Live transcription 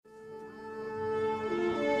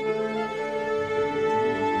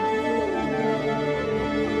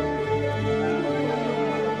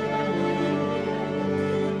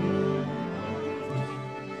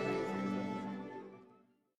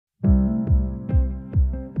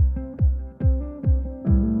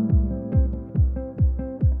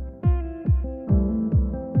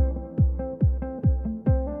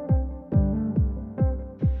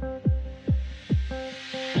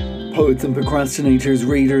Poets and procrastinators,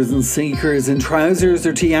 readers and seekers in trousers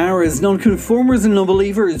or tiaras, nonconformers and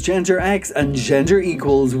non-believers, gender X and gender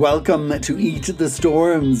equals, welcome to Eat the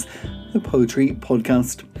Storms, the poetry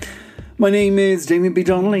podcast. My name is Damien B.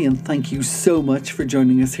 Donnelly and thank you so much for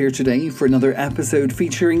joining us here today for another episode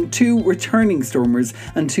featuring two returning stormers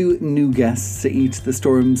and two new guests to Eat the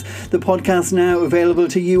Storms. The podcast now available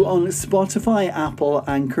to you on Spotify, Apple,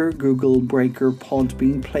 Anchor, Google, Breaker,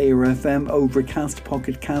 Podbean, Player FM, Overcast,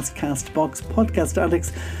 Pocket Cast, Castbox, Podcast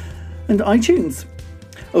Addicts and iTunes.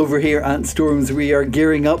 Over here at Storms, we are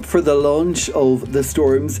gearing up for the launch of The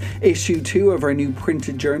Storms, issue 2 of our new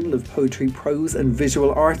printed journal of poetry, prose and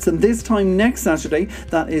visual arts. And this time next Saturday,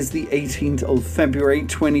 that is the 18th of February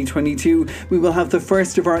 2022, we will have the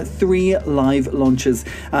first of our 3 live launches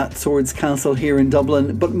at Swords Castle here in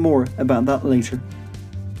Dublin, but more about that later.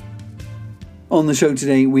 On the show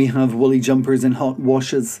today, we have woolly jumpers and hot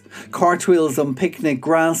washes, cartwheels on picnic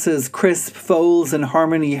grasses, crisp foals and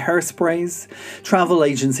harmony hairsprays, travel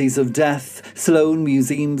agencies of death, Sloan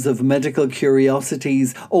museums of medical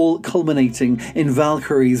curiosities, all culminating in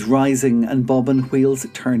Valkyries rising and bobbin wheels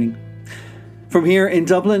turning. From here in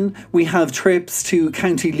Dublin, we have trips to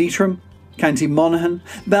County Leitrim, County Monaghan,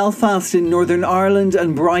 Belfast in Northern Ireland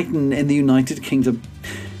and Brighton in the United Kingdom.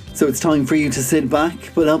 So it's time for you to sit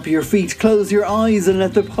back, put up your feet, close your eyes and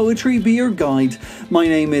let the poetry be your guide. My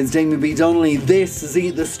name is Damien B. Donnelly, this is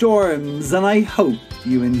Eat the Storms and I hope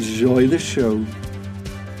you enjoy the show.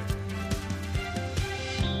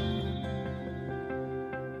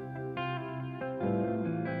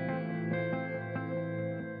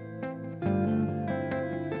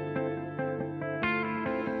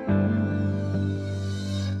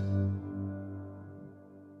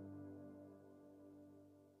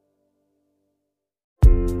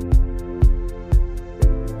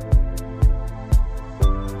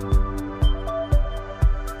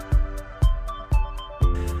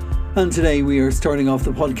 And today we are starting off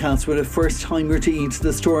the podcast with a first timer to Eat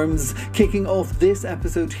the Storms. Kicking off this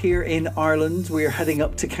episode here in Ireland, we are heading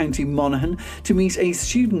up to County Monaghan to meet a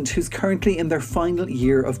student who's currently in their final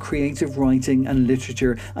year of creative writing and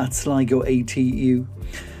literature at Sligo ATU.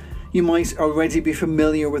 You might already be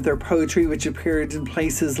familiar with their poetry, which appeared in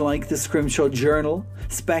places like the Scrimshaw Journal,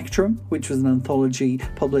 Spectrum, which was an anthology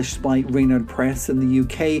published by Reynard Press in the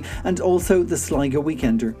UK, and also the Sligo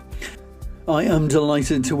Weekender. I am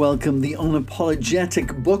delighted to welcome the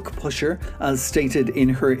unapologetic book pusher, as stated in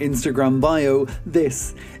her Instagram bio.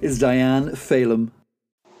 This is Diane Phelan.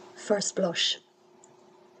 First blush.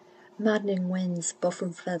 Maddening winds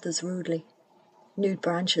buffering feathers rudely. Nude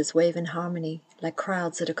branches wave in harmony like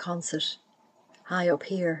crowds at a concert. High up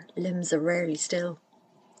here, limbs are rarely still.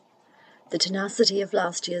 The tenacity of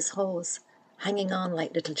last year's hose, hanging on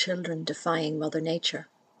like little children defying Mother Nature.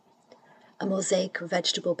 A mosaic of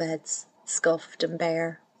vegetable beds, scuffed and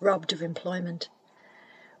bare, robbed of employment,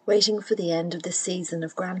 waiting for the end of this season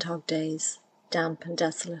of Groundhog Days, damp and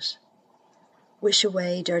desolate. Wish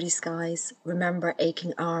away dirty skies, remember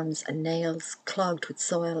aching arms and nails clogged with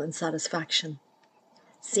soil and satisfaction.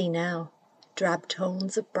 See now, drab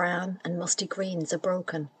tones of brown and musty greens are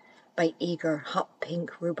broken by eager hot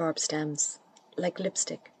pink rhubarb stems, like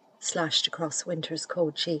lipstick slashed across winter's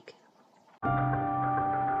cold cheek.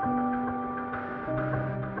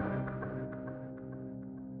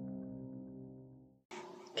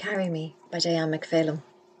 Carry Me by Diane McPhillam.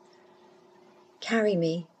 Carry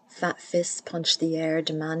me, fat fists punch the air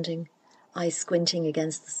demanding, eyes squinting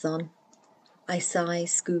against the sun. I sigh,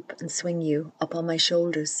 scoop and swing you up on my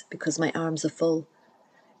shoulders because my arms are full.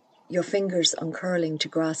 Your fingers uncurling to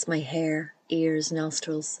grasp my hair, ears,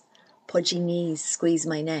 nostrils. Pudgy knees squeeze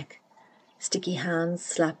my neck. Sticky hands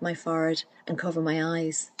slap my forehead and cover my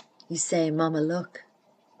eyes. You say, Mama, look.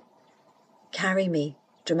 Carry me,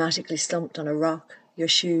 dramatically slumped on a rock. Your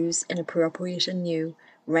shoes, inappropriate and new,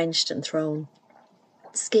 wrenched and thrown.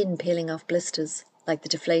 Skin peeling off blisters, like the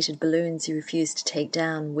deflated balloons you refused to take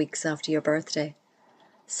down weeks after your birthday.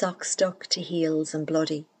 Socks stuck to heels and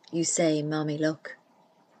bloody, you say, Mommy, look.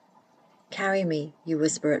 Carry me, you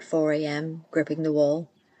whisper at 4 a.m, gripping the wall.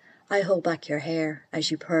 I hold back your hair as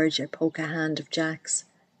you purge or poke a hand of Jack's,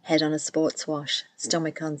 head on a sports wash,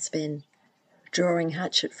 stomach on spin. Drawing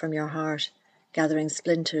hatchet from your heart, gathering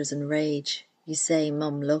splinters and rage. You say,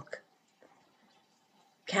 Mum, look.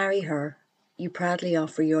 Carry her, you proudly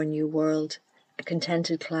offer your new world, a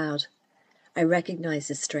contented cloud. I recognize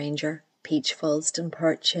this stranger, peach-fuzzed and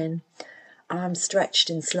pert chin, arms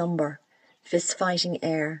stretched in slumber, fists fighting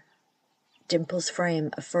air, dimples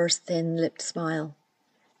frame a first thin-lipped smile.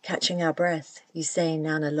 Catching our breath, you say,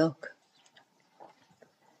 Nana, look.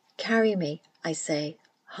 Carry me, I say,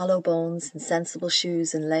 hollow bones, insensible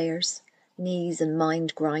shoes in layers, knees and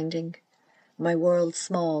mind grinding, my world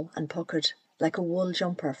small and puckered like a wool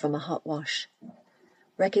jumper from a hot wash.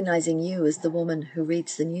 Recognizing you as the woman who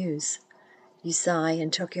reads the news, you sigh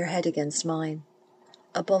and tuck your head against mine.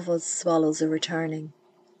 Above us swallows are returning.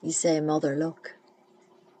 You say, Mother, look.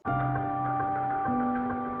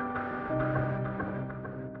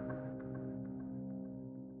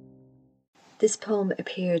 This poem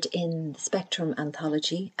appeared in the Spectrum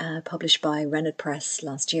anthology, published by Rennet Press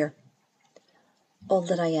last year. All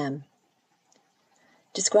that I am.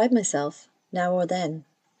 Describe myself, now or then.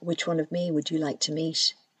 Which one of me would you like to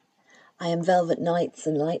meet? I am velvet nights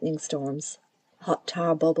and lightning storms, hot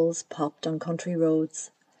tar bubbles popped on country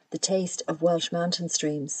roads, the taste of Welsh mountain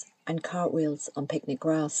streams and cartwheels on picnic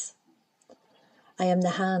grass. I am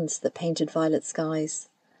the hands that painted violet skies,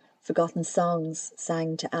 forgotten songs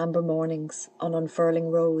sang to amber mornings on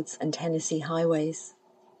unfurling roads and Tennessee highways.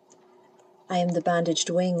 I am the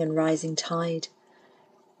bandaged wing and rising tide,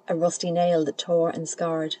 a rusty nail that tore and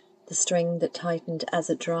scarred, the string that tightened as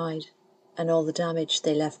it dried, and all the damage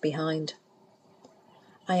they left behind.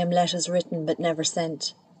 I am letters written but never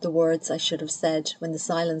sent, the words I should have said when the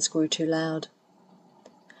silence grew too loud.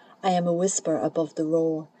 I am a whisper above the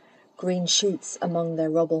roar, green shoots among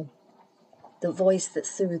their rubble, the voice that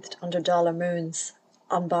soothed under dollar moons,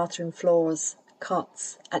 on bathroom floors,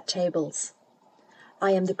 cots, at tables.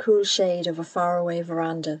 I am the cool shade of a faraway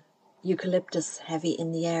veranda, eucalyptus heavy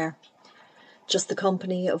in the air, just the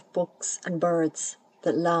company of books and birds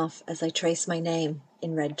that laugh as I trace my name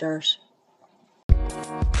in red dirt.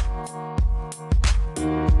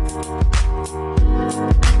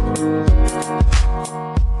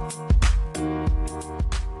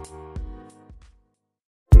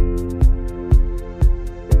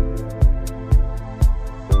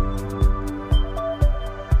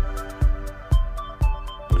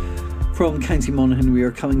 From County Monaghan, we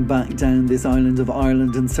are coming back down this island of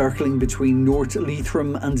Ireland and circling between North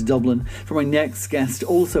Leitrim and Dublin for my next guest,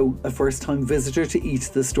 also a first-time visitor to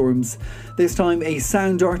Eat the Storms. This time a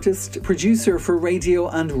sound artist, producer for radio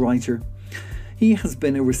and writer. He has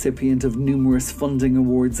been a recipient of numerous funding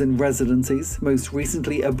awards and residencies, most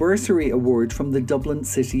recently a bursary award from the Dublin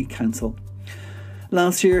City Council.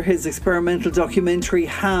 Last year, his experimental documentary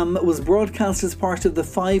Ham was broadcast as part of the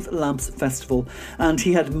Five Lamps Festival, and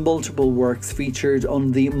he had multiple works featured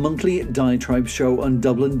on the monthly Diatribe show on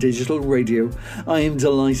Dublin Digital Radio. I am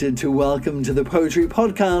delighted to welcome to the Poetry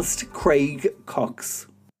Podcast, Craig Cox.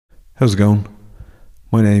 How's it going?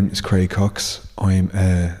 My name is Craig Cox. I'm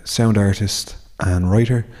a sound artist and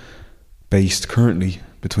writer based currently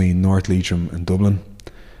between North Leitrim and Dublin.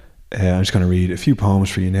 I'm just going to read a few poems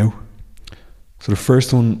for you now. So the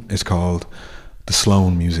first one is called the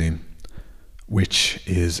Sloan Museum, which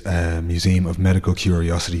is a museum of medical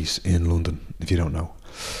curiosities in London, if you don't know.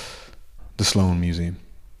 The Sloan Museum.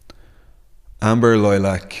 Amber,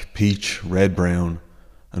 lilac, peach, red, brown,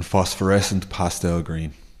 and phosphorescent pastel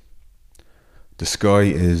green. The sky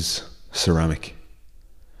is ceramic,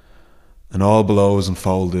 and all below is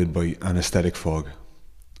enfolded by anaesthetic fog.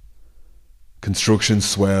 Constructions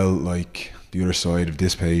swell like the other side of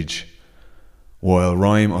this page, while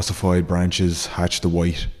rime ossified branches hatch the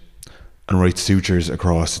white and write sutures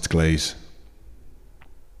across its glaze.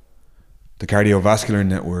 The cardiovascular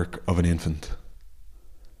network of an infant.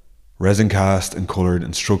 Resin cast and coloured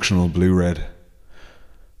instructional blue-red,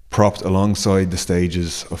 propped alongside the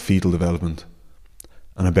stages of fetal development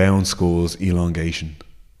and a bound skull's elongation.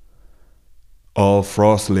 All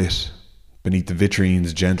frost lit beneath the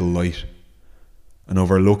vitrine's gentle light and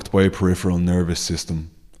overlooked by a peripheral nervous system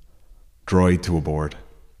dried to a board.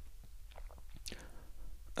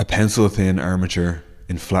 A pencil-thin armature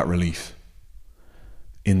in flat relief,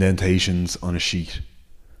 indentations on a sheet,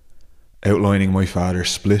 outlining my father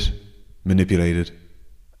split, manipulated,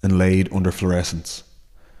 and laid under fluorescence.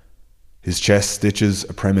 His chest stitches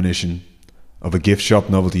a premonition of a gift shop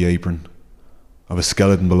novelty apron, of a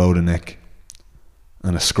skeleton below the neck,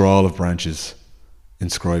 and a scrawl of branches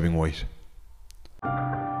inscribing white.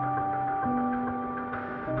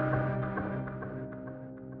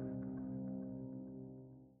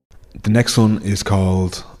 The next one is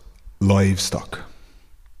called Livestock.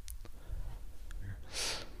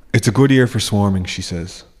 It's a good year for swarming, she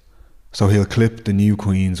says, so he'll clip the new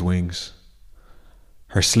queen's wings.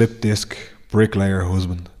 Her slip-disc bricklayer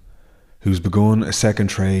husband, who's begun a second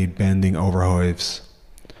trade bending over hives.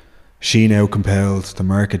 She now compelled to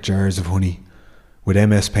market jars of honey with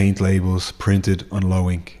MS Paint labels printed on low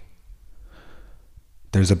ink.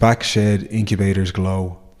 There's a back shed incubator's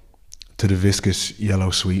glow to the viscous yellow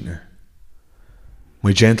sweetener.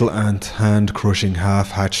 My gentle aunt hand-crushing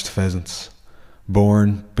half-hatched pheasants,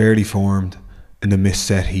 born, barely formed, in the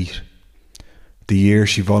mist-set heat, the year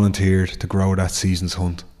she volunteered to grow that season's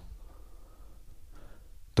hunt.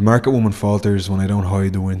 The market woman falters when I don't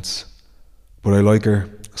hide the wince, but I like her,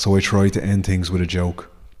 so I try to end things with a joke.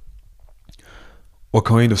 What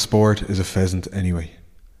kind of sport is a pheasant anyway?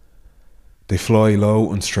 They fly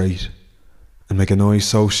low and straight, and make a noise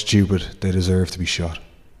so stupid they deserve to be shot.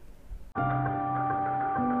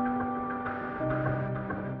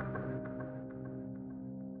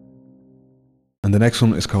 And the next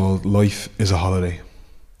one is called Life is a Holiday.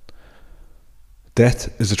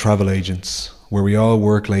 Death is a travel agent's, where we all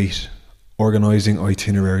work late, organising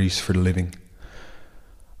itineraries for the living,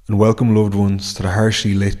 and welcome loved ones to the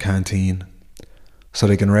harshly lit canteen, so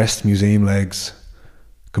they can rest museum legs,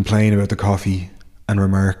 complain about the coffee, and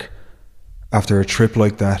remark, after a trip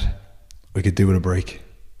like that, we could do with a break.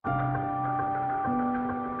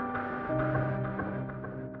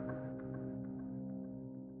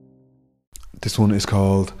 This one is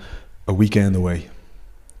called A Weekend Away.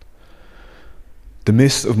 The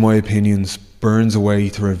mist of my opinions burns away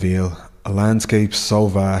to reveal a landscape so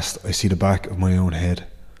vast I see the back of my own head.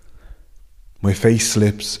 My face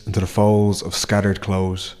slips into the folds of scattered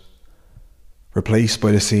clothes, replaced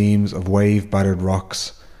by the seams of wave-battered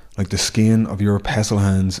rocks, like the skin of your pestle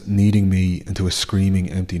hands kneading me into a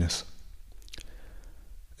screaming emptiness.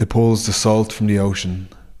 It pulls the salt from the ocean,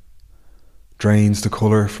 drains the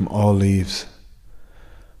colour from all leaves,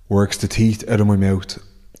 works the teeth out of my mouth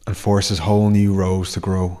and forces whole new rows to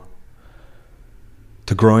grow.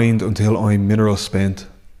 To grind until I'm mineral spent,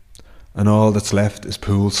 and all that's left is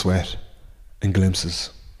pooled sweat and glimpses.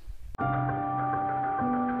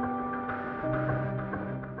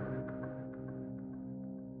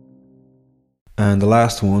 And the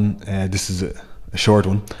last one, this is a short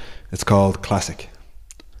one, it's called Classic.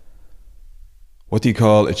 What do you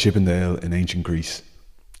call a Chippendale in ancient Greece?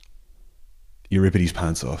 Euripides'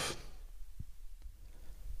 pants off.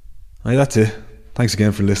 Right, that's it. Thanks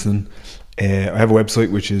again for listening. I have a website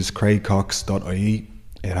which is craigcox.ie.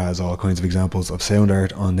 It has all kinds of examples of sound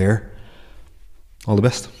art on there. All the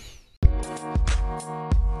best.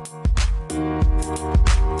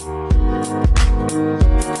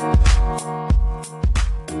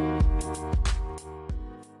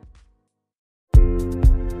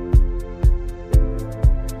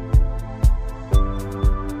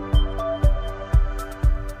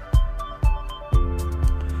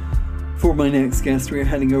 For my next guest, we're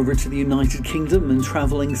heading over to the United Kingdom and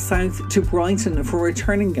travelling south to Brighton for a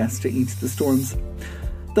returning guest to Eat the Storms.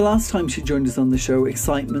 The last time she joined us on the show,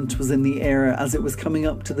 excitement was in the air as it was coming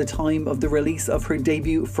up to the time of the release of her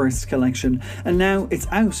debut first collection, and now it's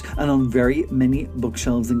out and on very many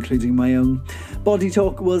bookshelves, including my own. Body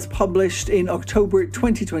Talk was published in October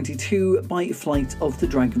 2022 by Flight of the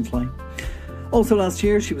Dragonfly. Also last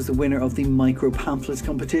year, she was the winner of the micro pamphlet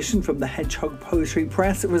competition from the Hedgehog Poetry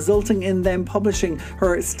Press, resulting in them publishing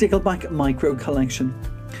her Stickleback micro collection.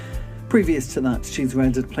 Previous to that, she's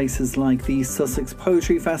read at places like the Sussex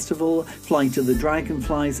Poetry Festival, Flight of the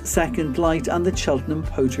Dragonfly's Second Light and the Cheltenham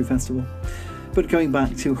Poetry Festival. But going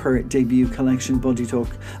back to her debut collection, Body Talk,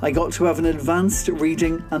 I got to have an advanced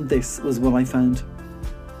reading and this was what I found.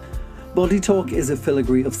 Body Talk is a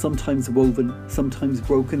filigree of sometimes woven, sometimes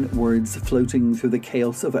broken words floating through the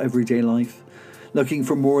chaos of everyday life, looking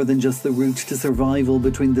for more than just the route to survival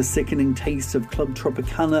between the sickening taste of Club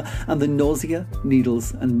Tropicana and the nausea,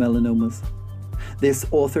 needles and melanomas. This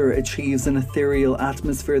author achieves an ethereal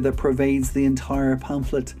atmosphere that pervades the entire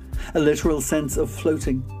pamphlet, a literal sense of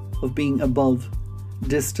floating, of being above,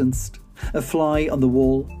 distanced, a fly on the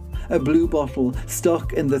wall, a blue bottle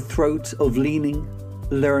stuck in the throat of leaning,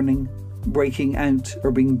 learning, breaking out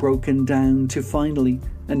or being broken down to finally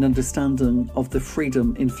an understanding of the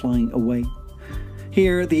freedom in flying away.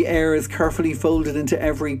 Here, the air is carefully folded into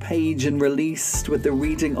every page and released with the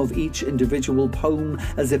reading of each individual poem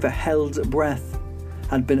as if a held breath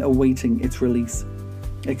had been awaiting its release.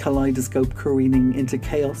 A kaleidoscope careening into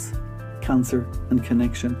chaos, cancer and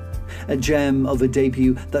connection. A gem of a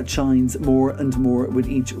debut that shines more and more with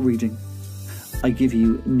each reading. I give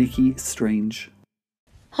you Nikki Strange.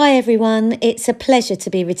 Hi everyone, it's a pleasure to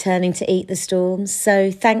be returning to Eat the Storms, so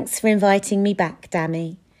thanks for inviting me back,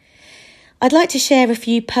 Dammy. I'd like to share a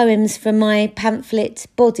few poems from my pamphlet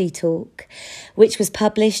Body Talk, which was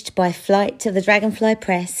published by Flight of the Dragonfly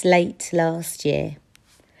Press late last year.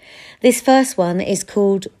 This first one is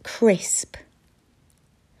called Crisp.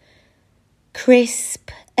 Crisp,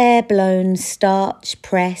 air-blown,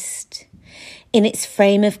 starch-pressed, in its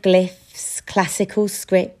frame of glyphs, classical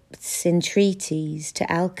scripts, entreaties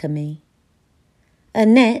to alchemy. A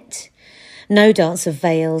net? No dance of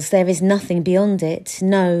veils, there is nothing beyond it,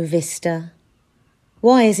 no vista.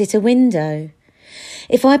 Why is it a window?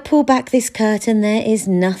 If I pull back this curtain, there is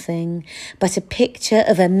nothing but a picture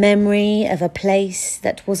of a memory of a place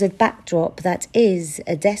that was a backdrop that is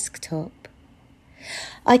a desktop.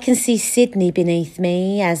 I can see Sydney beneath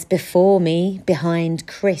me as before me, behind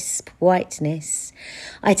crisp whiteness.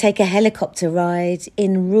 I take a helicopter ride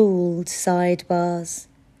in ruled sidebars.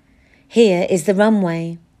 Here is the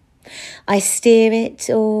runway. I steer it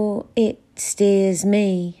or it steers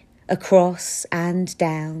me across and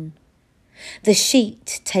down. The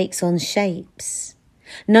sheet takes on shapes.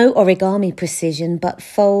 No origami precision, but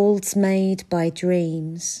folds made by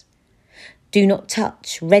dreams. Do not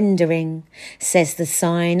touch rendering, says the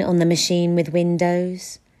sign on the machine with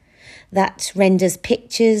windows. That renders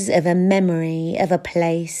pictures of a memory of a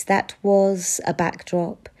place that was a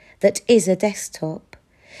backdrop, that is a desktop,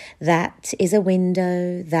 that is a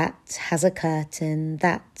window, that has a curtain,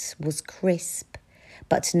 that was crisp,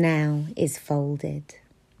 but now is folded.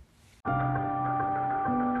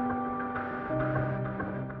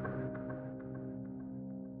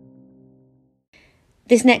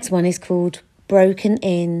 This next one is called Broken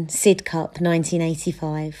In, Sidcup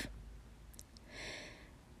 1985.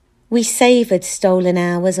 We savoured stolen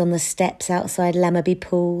hours on the steps outside Lammerby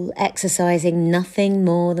Pool, exercising nothing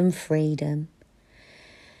more than freedom.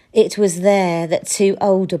 It was there that two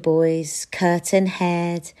older boys,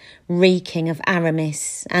 curtain-haired, reeking of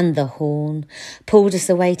Aramis and the Horn, pulled us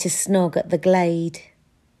away to snog at the Glade.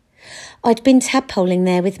 I'd been tadpoling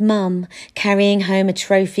there with Mum, carrying home a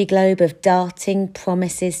trophy globe of darting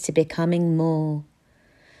promises to becoming more.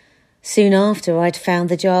 Soon after, I'd found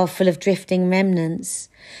the jar full of drifting remnants.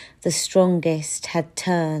 The strongest had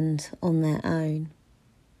turned on their own.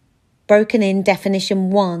 Broken in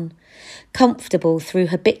definition 1, comfortable through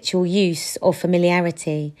habitual use or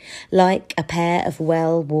familiarity, like a pair of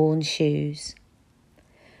well-worn shoes.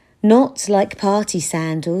 Not like party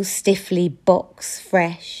sandals, stiffly box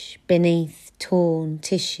fresh beneath torn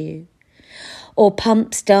tissue. Or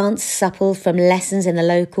pumps dance supple from lessons in the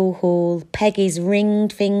local hall, Peggy's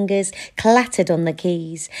ringed fingers clattered on the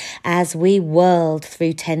keys as we whirled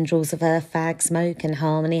through tendrils of her fag smoke and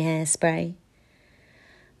harmony hairspray.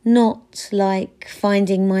 Not like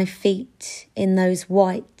finding my feet in those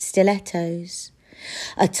white stilettos,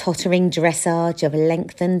 a tottering dressage of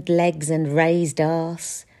lengthened legs and raised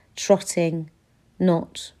arse, trotting,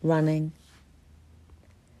 not running.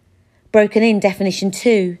 Broken in definition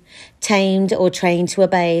 2, tamed or trained to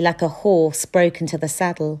obey like a horse broken to the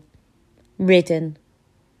saddle, ridden,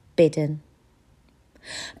 bidden.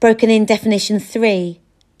 Broken in definition 3,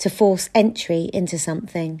 to force entry into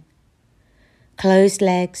something. Closed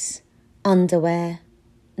legs, underwear,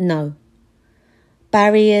 no.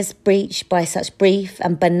 Barriers breached by such brief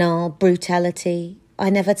and banal brutality, I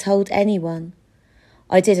never told anyone.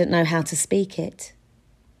 I didn't know how to speak it.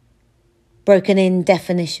 Broken in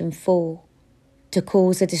definition 4, to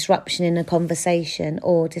cause a disruption in a conversation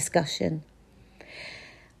or discussion.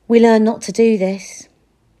 We learn not to do this.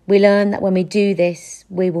 We learn that when we do this,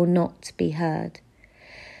 we will not be heard.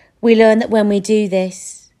 We learn that when we do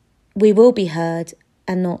this, we will be heard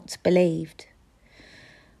and not believed.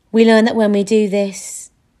 We learn that when we do this,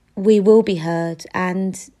 we will be heard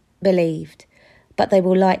and believed, but they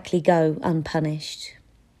will likely go unpunished.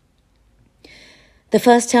 The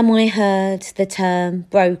first time I heard the term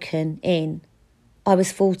broken in, I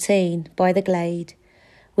was 14 by the Glade,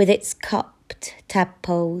 with its cupped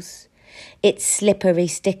tadpoles, its slippery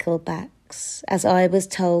sticklebacks, as I was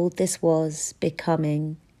told this was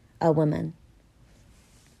becoming a woman.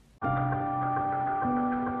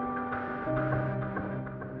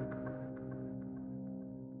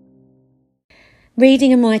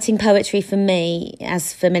 Reading and writing poetry for me,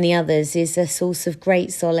 as for many others, is a source of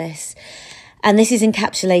great solace. And this is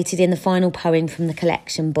encapsulated in the final poem from the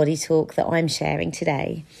collection Body Talk that I'm sharing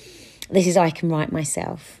today. This is I Can Write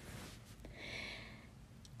Myself.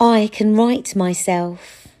 I can write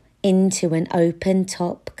myself into an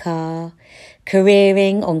open-top car,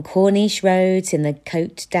 careering on Corniche roads in the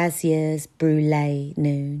Côte d'Azur's brûlée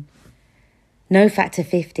noon. No factor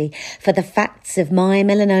 50, for the facts of my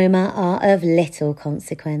melanoma are of little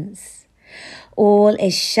consequence. All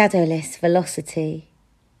is shadowless velocity.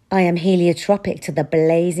 I am heliotropic to the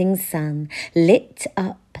blazing sun, lit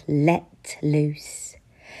up, let loose.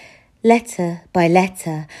 Letter by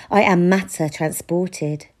letter, I am matter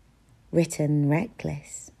transported, written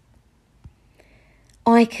reckless.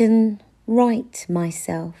 I can write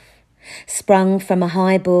myself, sprung from a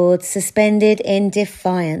high board, suspended in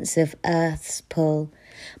defiance of earth's pull,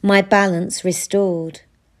 my balance restored.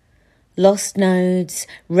 Lost nodes,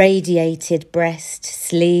 radiated breast,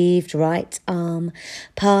 sleeved right arm,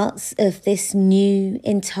 parts of this new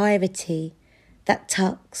entirety that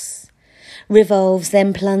tucks, revolves,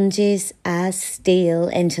 then plunges as steel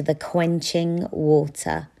into the quenching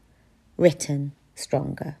water, written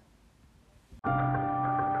stronger.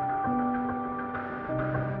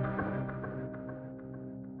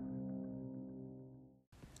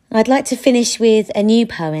 I'd like to finish with a new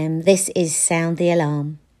poem. This is Sound the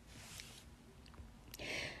Alarm.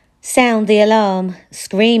 Sound the alarm,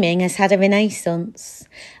 screaming has had a renaissance,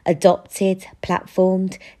 adopted,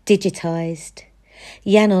 platformed, digitised.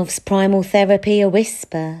 Yanov's primal therapy a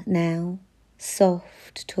whisper now,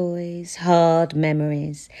 soft toys, hard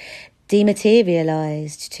memories,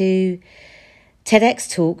 dematerialised to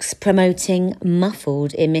TEDx talks promoting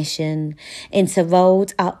muffled emission into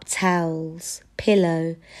rolled up towels,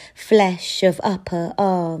 pillow, flesh of upper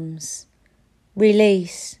arms.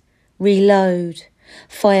 Release, reload,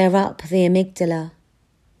 fire up the amygdala,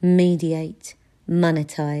 mediate,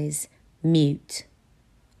 monetize, mute.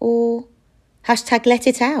 Or hashtag let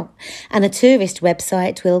it out, and a tourist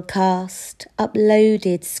website will cast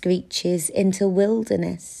uploaded screeches into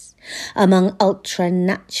wilderness among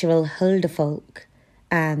ultra-natural hulderfolk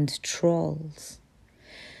and trolls.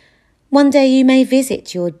 One day you may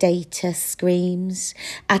visit your data screams,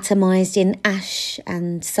 atomised in ash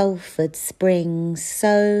and Salford Springs,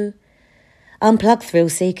 so unplug thrill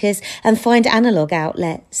seekers and find analogue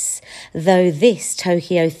outlets, though this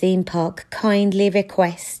Tokyo theme park kindly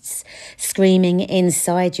requests screaming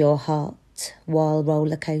inside your heart while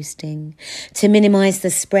roller coasting to minimise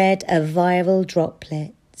the spread of viral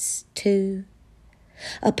droplets to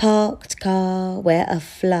a parked car where a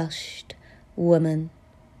flushed woman,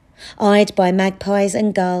 eyed by magpies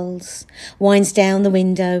and gulls, winds down the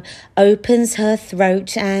window, opens her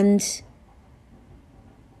throat and...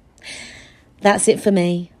 That's it for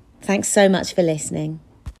me. Thanks so much for listening.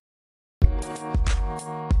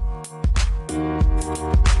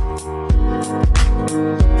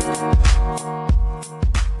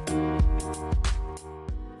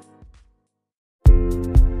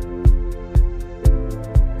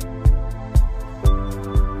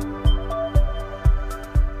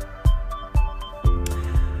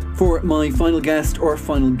 For my final guest or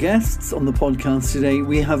final guests on the podcast today,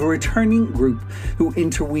 we have a returning group who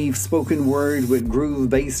interweave spoken word with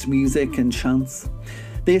groove-based music and chants.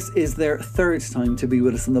 This is their third time to be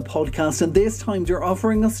with us on the podcast, and this time they're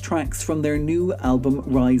offering us tracks from their new album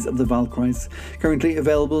Rise of the Valkyries, currently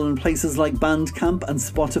available in places like Bandcamp and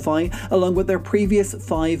Spotify, along with their previous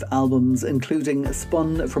 5 albums, including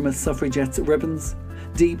Spun from a Suffragette's Ribbons,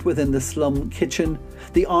 Deep Within the Slum Kitchen,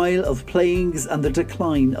 The Isle of Plagues and The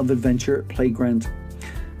Decline of Adventure Playground.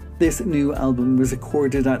 This new album was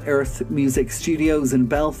recorded at Earth Music Studios in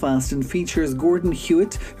Belfast and features Gordon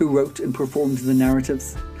Hewitt, who wrote and performed the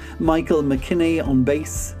narratives, Michael McKinney on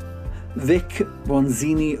bass, Vic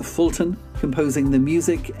Ronzini Fulton composing the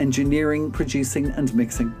music, engineering, producing and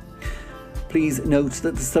mixing. Please note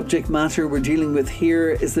that the subject matter we're dealing with here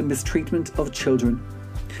is the mistreatment of children.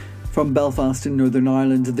 From Belfast in Northern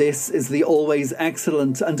Ireland, this is the always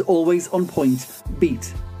excellent and always on point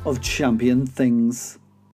beat of Champion Things.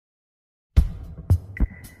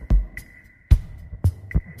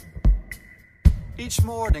 Each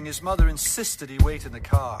morning his mother insisted he wait in the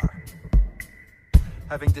car,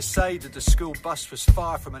 having decided the school bus was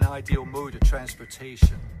far from an ideal mode of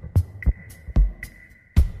transportation.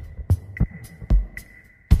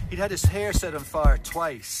 He'd had his hair set on fire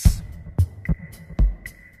twice,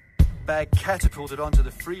 bag catapulted onto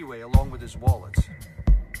the freeway along with his wallet.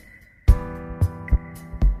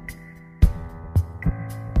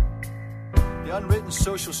 The unwritten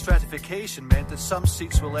social stratification meant that some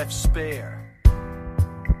seats were left spare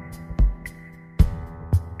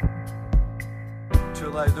to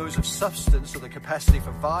allow those of substance or the capacity for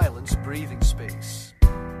violence breathing space.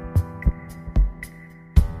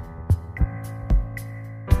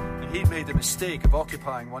 And he'd made the mistake of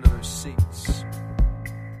occupying one of those seats.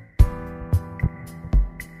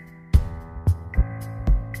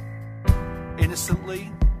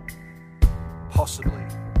 Innocently, possibly.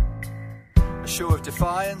 A show of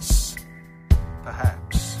defiance,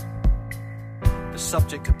 perhaps. But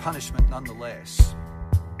subject to punishment nonetheless.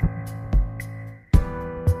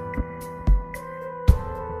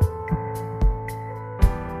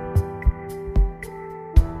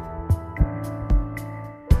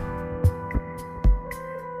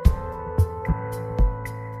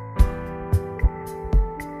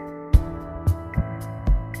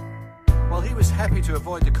 Happy to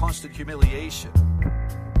avoid the constant humiliation.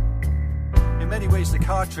 In many ways, the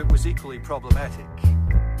car trip was equally problematic.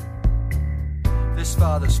 His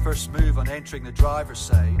father's first move on entering the driver's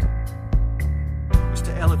side was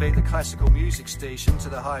to elevate the classical music station to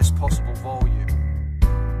the highest possible volume.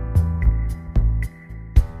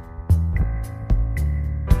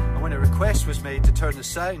 And when a request was made to turn the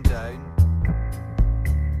sound down,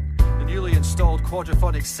 the newly installed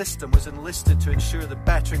quadraphonic system was enlisted to ensure the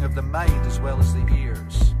battering of the mind as well as the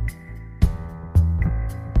ears.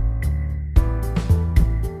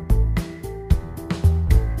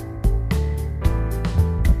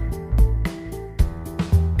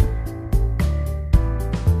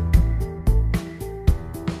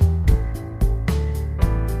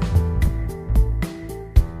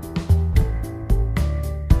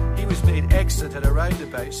 Exit at a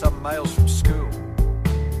roundabout some miles from school,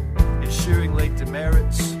 ensuring late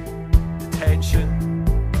demerits, detention,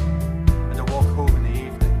 and a walk home in the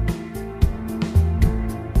evening.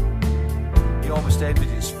 He almost envied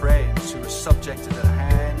his friends who were subjected at a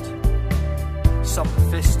hand, some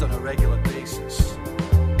fist on a regular basis.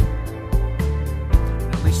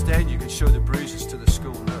 And at least then you could show the bruises to the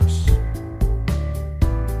school nurse.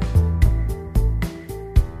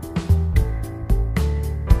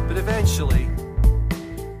 But eventually,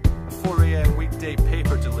 a 4 a.m. weekday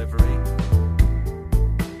paper delivery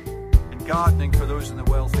and gardening for those in the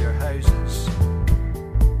wealthier houses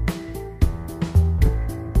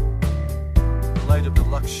allowed him the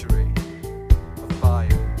luxury of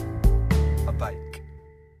buying a bike.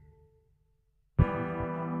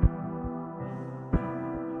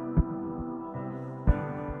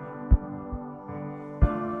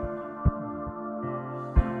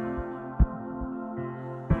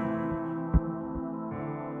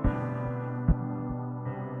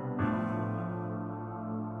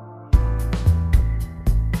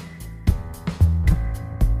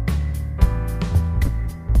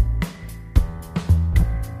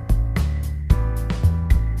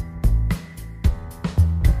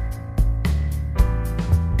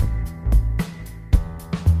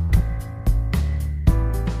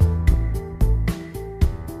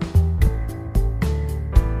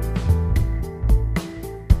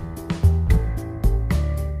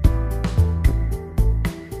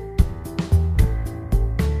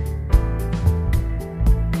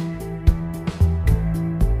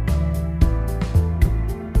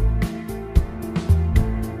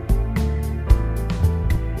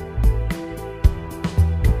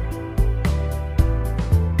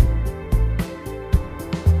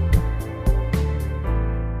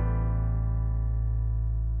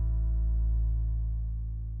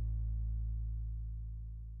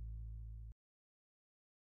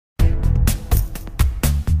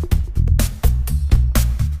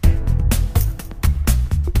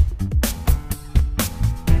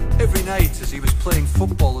 Every night as he was playing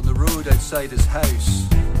football on the road outside his house,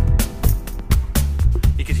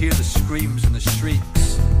 he could hear the screams and the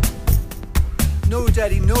shrieks. No,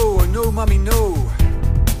 Daddy, no, or no, Mummy, no,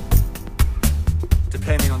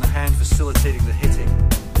 depending on the hand facilitating the hitting.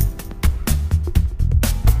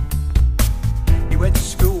 He went to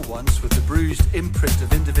school once with the bruised imprint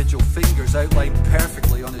of individual fingers outlined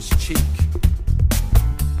perfectly on his cheek.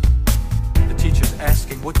 The teachers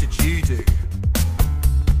asking, "What did you do?"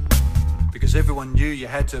 Because everyone knew you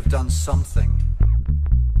had to have done something.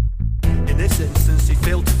 In this instance, he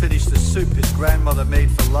failed to finish the soup his grandmother made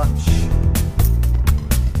for lunch.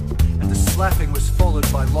 And the slapping was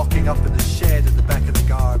followed by locking up in the shed at the back of the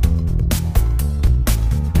garden.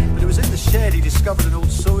 But it was in the shed he discovered an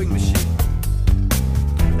old sewing machine.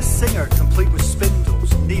 A singer complete with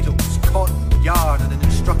spindles, needles, cotton, yarn, and an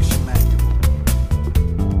instruction manual.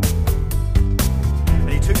 And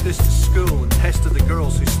he took this to school and tested the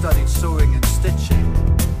girls who studied sewing and stitching.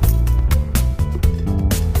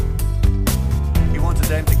 He wanted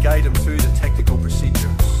them to guide him through the technical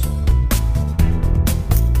procedures.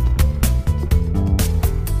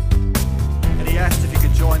 And he asked if he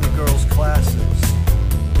could join the girls' classes,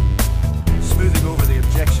 smoothing over the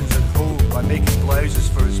objections at home by making blouses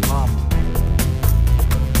for his mum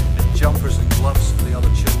and jumpers and gloves for the other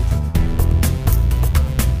children.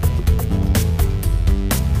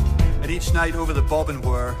 And each night over the bobbin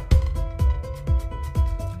wire,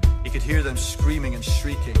 he could hear them screaming and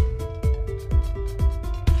shrieking,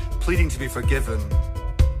 pleading to be forgiven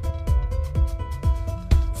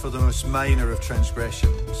for the most minor of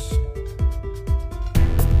transgressions.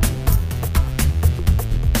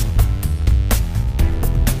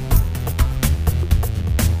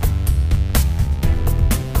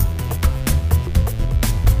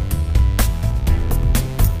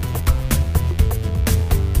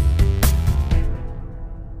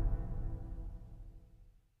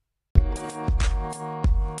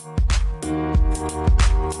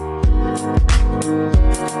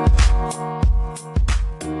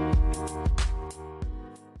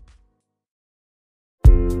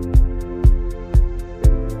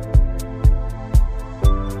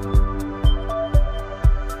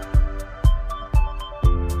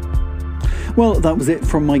 Well, that was it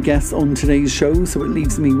from my guests on today's show, so it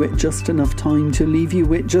leaves me with just enough time to leave you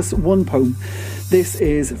with just one poem. This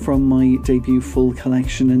is from my debut full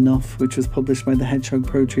collection, Enough, which was published by the Hedgehog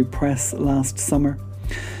Poetry Press last summer.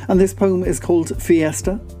 And this poem is called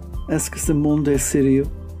Fiesta, est que ce monde est sérieux?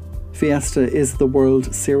 Fiesta, is the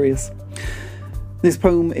world serious? This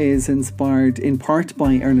poem is inspired in part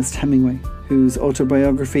by Ernest Hemingway, whose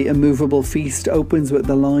autobiography A Movable Feast opens with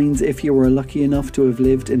the lines, "If you were lucky enough to have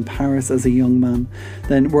lived in Paris as a young man,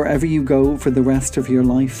 then wherever you go for the rest of your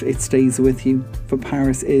life, it stays with you, for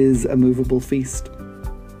Paris is a movable feast."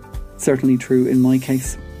 Certainly true in my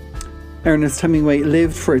case. Ernest Hemingway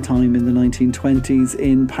lived for a time in the 1920s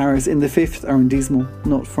in Paris in the 5th arrondissement,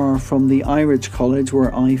 not far from the Irish College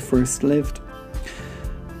where I first lived.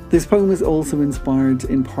 This poem is also inspired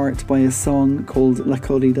in part by a song called La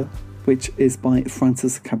Corrida, which is by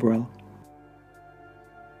Francis Cabrel.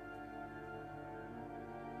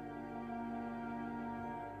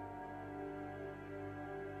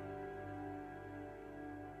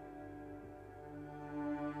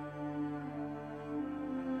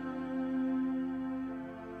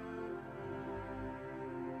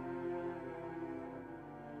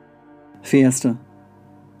 Fiesta,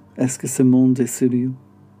 est-ce que ce monde est sérieux?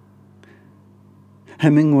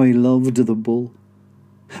 Hemingway loved the bull,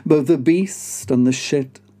 both the beast and the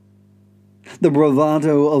shit. The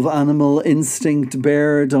bravado of animal instinct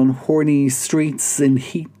bared on horny streets in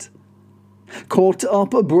heat. Caught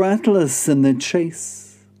up breathless in the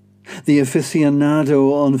chase. The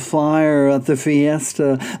aficionado on fire at the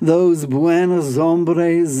fiesta. Those buenos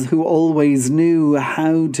hombres who always knew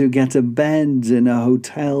how to get a bed in a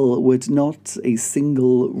hotel with not a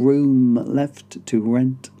single room left to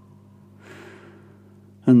rent.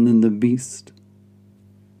 And then the beast,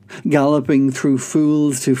 galloping through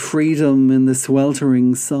fools to freedom in the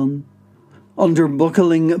sweltering sun, under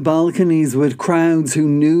buckling balconies with crowds who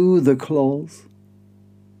knew the clause.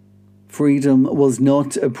 Freedom was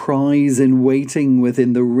not a prize in waiting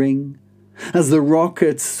within the ring, as the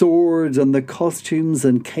rocket soared and the costumes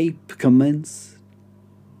and cape commenced.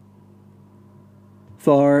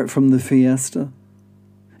 Far from the fiesta,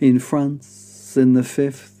 in France, in the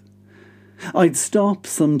 5th, I'd stop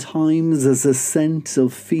sometimes as a scent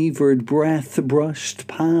of fevered breath brushed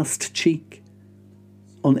past cheek,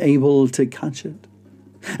 unable to catch it,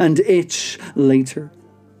 and itch later,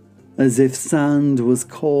 as if sand was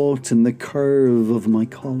caught in the curve of my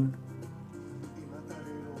collar.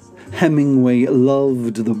 Hemingway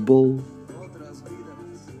loved the bull.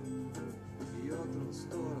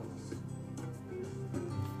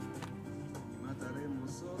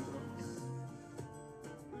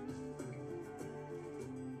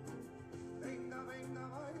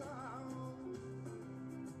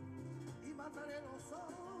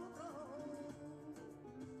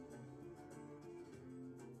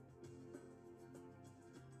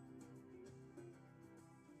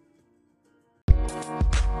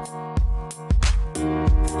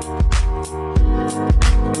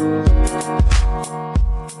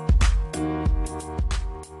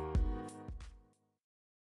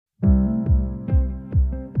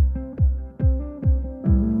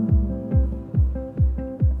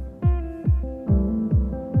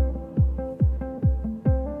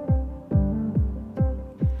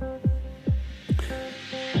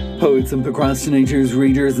 Poets and procrastinators,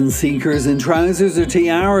 readers and seekers in trousers or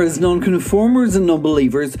tiaras, nonconformers and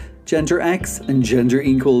non-believers, gender X and gender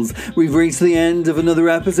equals. We've reached the end of another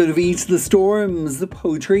episode of Eat the Storms, the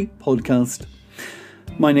poetry podcast.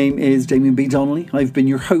 My name is Damien B. Donnelly. I've been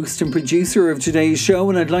your host and producer of today's show,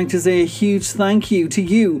 and I'd like to say a huge thank you to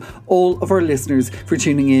you, all of our listeners, for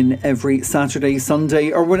tuning in every Saturday,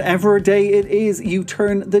 Sunday, or whatever day it is you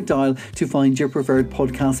turn the dial to find your preferred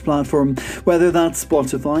podcast platform. Whether that's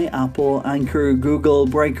Spotify, Apple, Anchor, Google,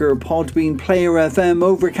 Breaker, Podbean, Player FM,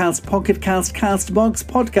 Overcast, Pocket Cast, Castbox,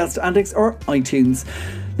 Podcast Addicts, or iTunes.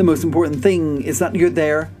 The most important thing is that you're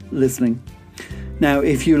there listening. Now,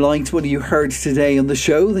 if you liked what you heard today on the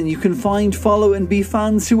show, then you can find, follow and be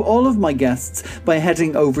fans to all of my guests by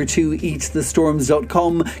heading over to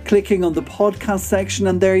eatthestorms.com, clicking on the podcast section,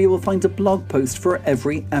 and there you will find a blog post for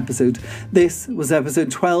every episode. This was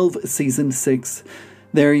episode 12, season 6.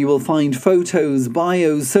 There you will find photos,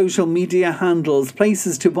 bios, social media handles,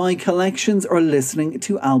 places to buy collections or listening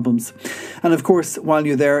to albums. And of course, while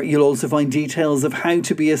you're there, you'll also find details of how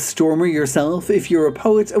to be a stormer yourself if you're a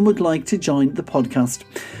poet and would like to join the podcast.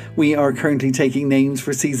 We are currently taking names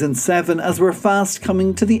for season 7 as we're fast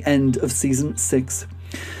coming to the end of season 6.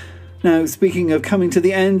 Now, speaking of coming to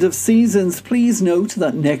the end of seasons, please note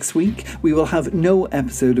that next week we will have no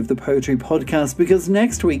episode of the Poetry Podcast because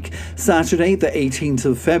next week, Saturday the 18th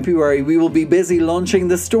of February, we will be busy launching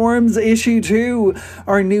The Storms Issue 2,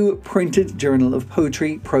 our new printed journal of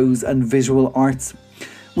poetry, prose and visual arts.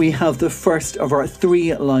 We have the first of our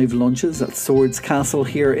 3 live launches at Swords Castle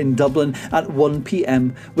here in Dublin at 1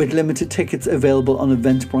 p.m, with limited tickets available on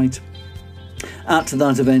Eventbrite. At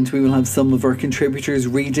that event, we will have some of our contributors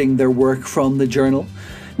reading their work from the journal.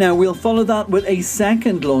 Now, we'll follow that with a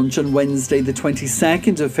second launch on Wednesday the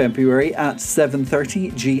 22nd of February at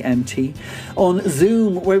 7:30 GMT on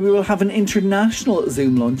Zoom, where we will have an international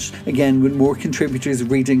Zoom launch, again with more contributors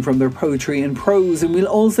reading from their poetry and prose, and we'll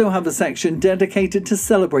also have a section dedicated to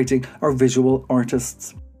celebrating our visual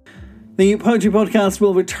artists. The Poetry Podcast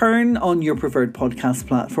will return on your preferred podcast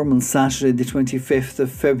platform on Saturday the 25th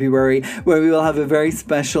of February, where we will have a very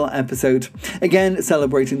special episode, again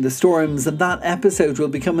celebrating the storms, and that episode will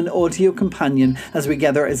become an audio companion as we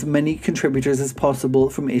gather as many contributors as possible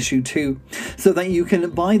from issue 2, so that you can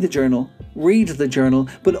buy the journal, read the journal,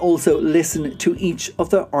 but also listen to each of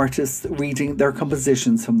the artists reading their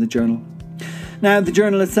compositions from the journal. Now, the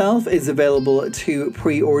journal itself is available to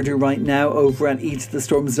pre-order right now over at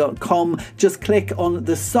eatthestorms.com. Just click on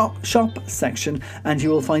the shop section and you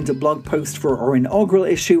will find a blog post for our inaugural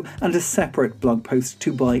issue and a separate blog post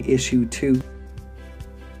to buy issue 2.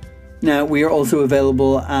 Now, we are also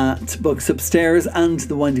available at Books Upstairs and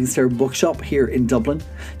the Winding Stair Bookshop here in Dublin,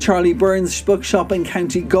 Charlie Burns Bookshop in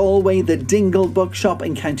County Galway, the Dingle Bookshop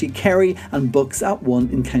in County Kerry, and Books at One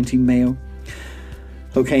in County Mayo.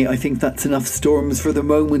 Okay, I think that's enough storms for the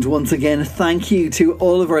moment. Once again, thank you to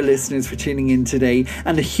all of our listeners for tuning in today,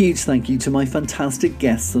 and a huge thank you to my fantastic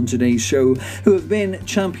guests on today's show, who have been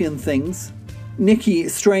Champion Things, Nikki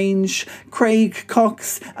Strange, Craig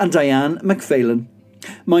Cox and Diane McPhailen.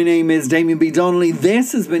 My name is Damien B. Donnelly.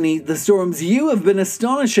 This has been Eat the Storms. You have been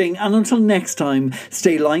astonishing, and until next time,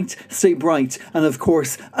 stay light, stay bright, and of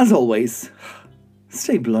course, as always,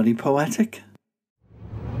 stay bloody poetic.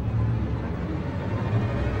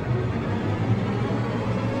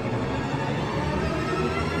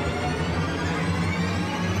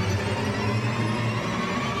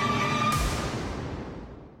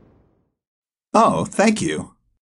 Oh, thank you.